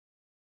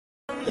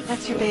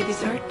That's your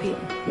baby's heartbeat.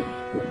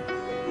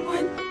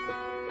 What?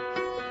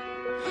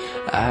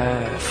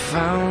 I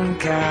found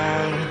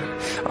God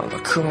on the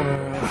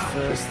corner of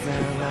First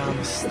and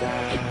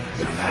Amistad.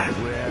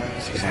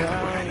 That's exactly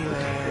what I need to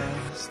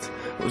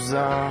do. Was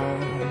all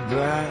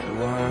but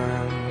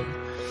one,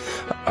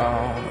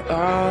 all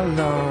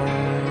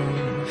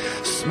alone,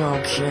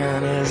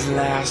 smoking his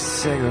last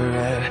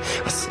cigarette.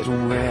 I said,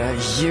 where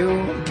you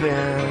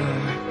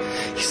been?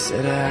 He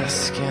said,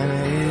 ask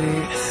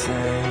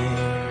anything.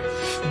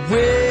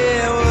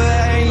 Where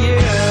were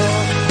you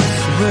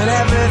when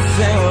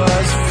everything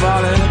was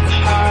falling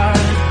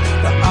apart?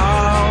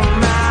 All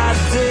my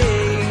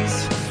days.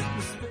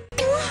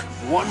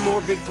 One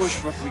more big push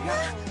for what we got.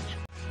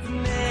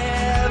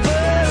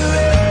 Never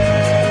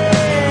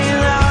rain.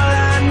 All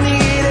I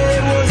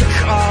needed was a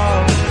call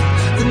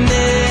that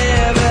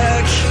never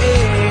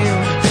came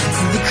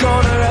to the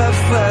corner of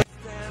First.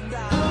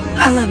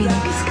 I love you,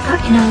 Lucas.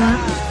 You know that?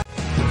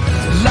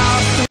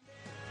 Lost.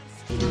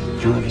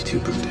 I love you too,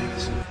 Bruce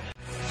Davis.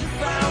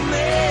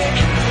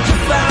 You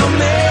found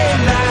me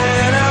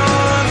lying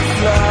on the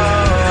floor.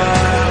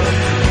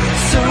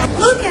 So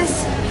Lucas!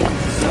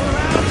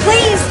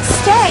 Please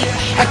stay!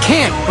 I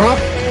can't,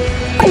 Brooke.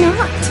 Why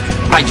not?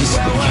 I just...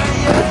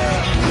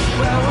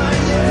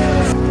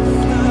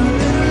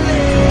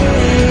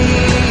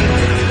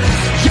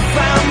 you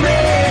found me.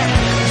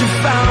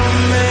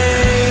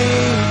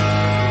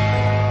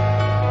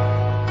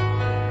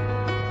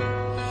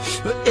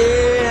 But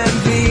in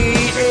the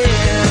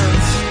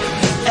end,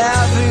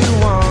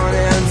 everyone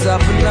ends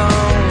up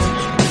alone,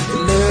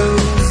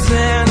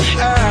 losing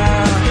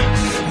her,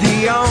 the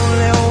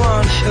only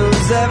one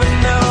who's ever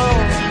known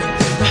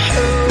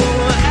who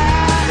I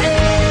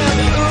am,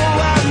 who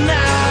I'm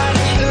not,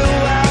 who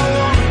I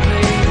wanna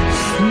be.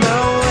 No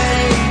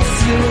way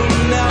to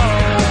know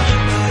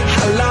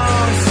how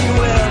long she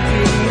will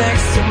be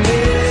next to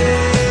me.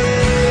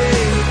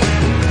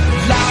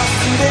 Lost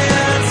and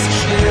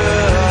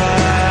insecure.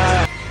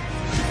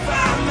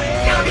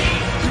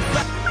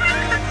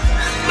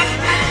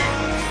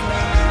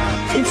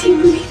 Did you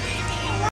leave?